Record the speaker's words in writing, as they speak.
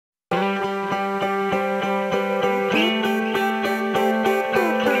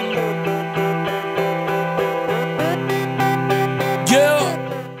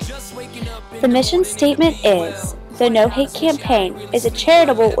The mission statement is, the No Hate Campaign is a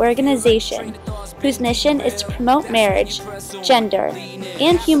charitable organization whose mission is to promote marriage, gender,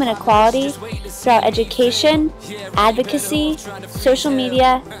 and human equality throughout education, advocacy, social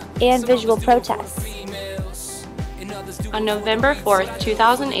media, and visual protests. On November 4th,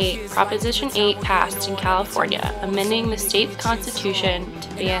 2008, Proposition 8 passed in California, amending the state's constitution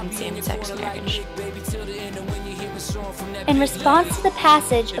to ban same-sex marriage. In response to the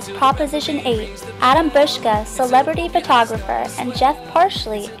passage of Proposition 8, Adam Bushka, celebrity photographer, and Jeff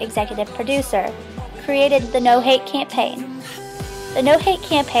Parsley, executive producer, created the No Hate Campaign. The No Hate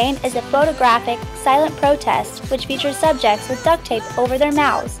Campaign is a photographic, silent protest which features subjects with duct tape over their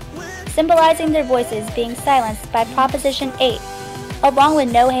mouths, symbolizing their voices being silenced by Proposition 8, along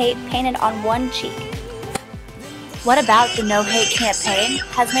with No Hate painted on one cheek. What about the No Hate Campaign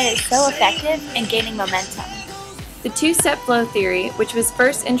has made it so effective in gaining momentum? The two-step flow theory, which was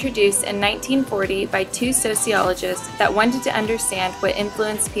first introduced in 1940 by two sociologists that wanted to understand what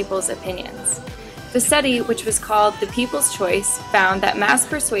influenced people's opinions. The study, which was called The People's Choice, found that mass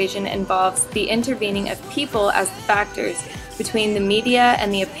persuasion involves the intervening of people as the factors between the media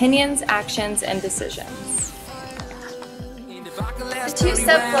and the opinions, actions, and decisions. The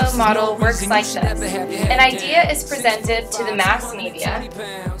two-step flow model works like this. An idea is presented to the mass media.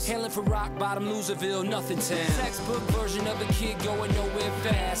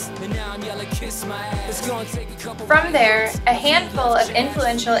 From there, a handful of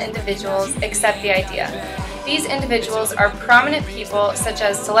influential individuals accept the idea. These individuals are prominent people such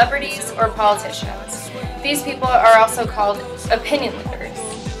as celebrities or politicians. These people are also called opinion leaders.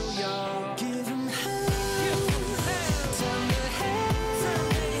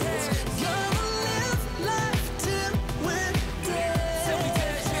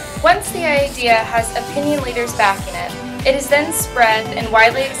 Once the idea has opinion leaders backing it, it is then spread and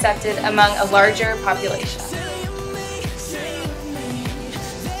widely accepted among a larger population.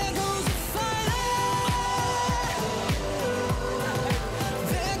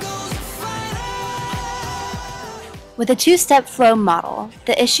 With a two-step flow model,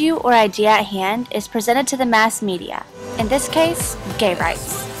 the issue or idea at hand is presented to the mass media, in this case, gay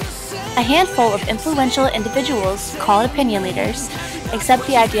rights. A handful of influential individuals, called opinion leaders, accept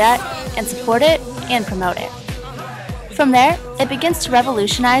the idea and support it and promote it. From there, it begins to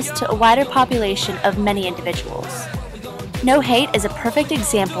revolutionize to a wider population of many individuals. No Hate is a perfect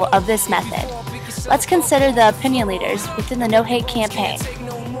example of this method. Let's consider the opinion leaders within the No Hate Campaign.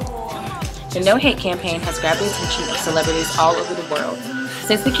 The No Hate Campaign has grabbed the attention of celebrities all over the world.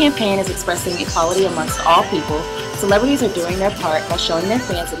 Since the campaign is expressing equality amongst all people, celebrities are doing their part by showing their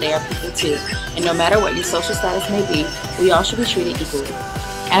fans that they are people too, and no matter what your social status may be, we all should be treated equally.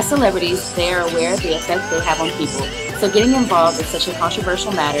 As celebrities, they are aware of the effect they have on people, so getting involved in such a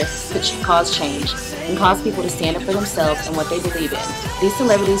controversial matter could cause change and cause people to stand up for themselves and what they believe in. These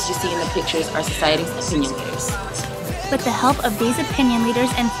celebrities you see in the pictures are society's opinion leaders. With the help of these opinion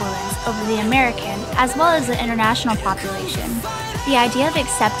leaders' influence over the American as well as the international population, the idea of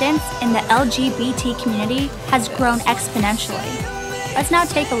acceptance in the LGBT community has grown exponentially. Let's now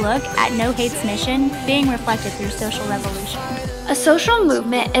take a look at No Hate's mission being reflected through social revolution. A social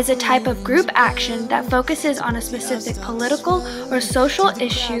movement is a type of group action that focuses on a specific political or social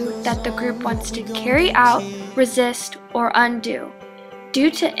issue that the group wants to carry out, resist, or undo.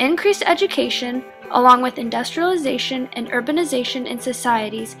 Due to increased education, along with industrialization and urbanization in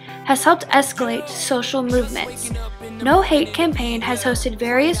societies, has helped escalate social movements. No Hate Campaign has hosted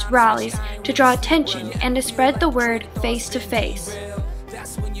various rallies to draw attention and to spread the word face to face.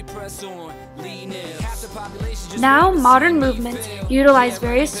 Now, modern movements utilize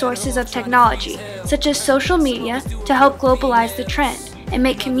various sources of technology, such as social media, to help globalize the trend and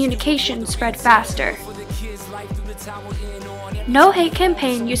make communication spread faster. No Hate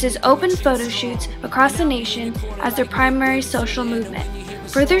Campaign uses open photo shoots across the nation as their primary social movement.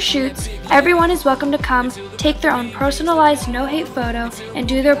 For their shoots, everyone is welcome to come, take their own personalized No Hate photo, and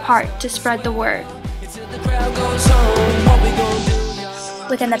do their part to spread the word.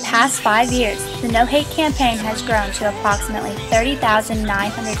 Within the past 5 years, the No Hate Campaign has grown to approximately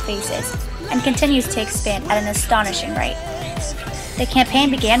 30,900 faces and continues to expand at an astonishing rate. The campaign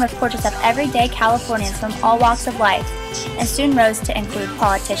began with portraits of everyday Californians from all walks of life and soon rose to include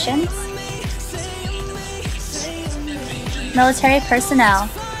politicians, military personnel,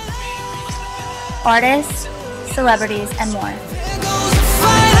 artists, celebrities, and more.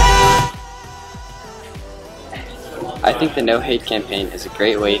 I think the No Hate Campaign is a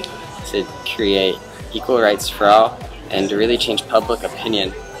great way to create equal rights for all and to really change public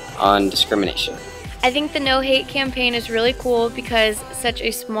opinion on discrimination. I think the No Hate Campaign is really cool because such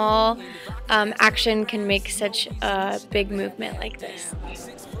a small action can make such a big movement like this?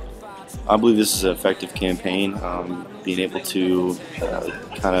 I believe this is an effective campaign, being able to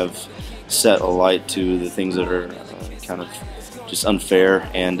kind of set a light to the things that are kind of just unfair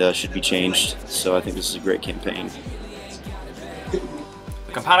and should be changed. So I think this is a great campaign.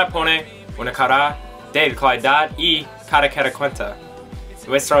 La campana pone una cara de claridad y cara que cuenta.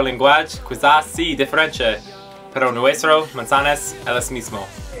 Nuestro lenguaje quizás sí diferente, pero nuestro mensaje es el mismo.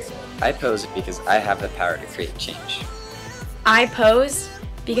 I pose because I have the power to create change. I pose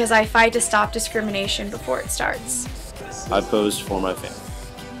because I fight to stop discrimination before it starts. I posed for my family.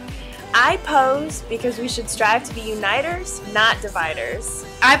 I pose because we should strive to be uniters, not dividers.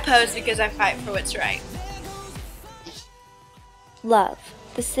 I pose because I fight for what's right. Love,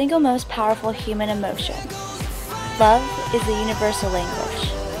 the single most powerful human emotion. Love is the universal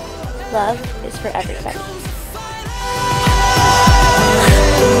language. Love is for everybody.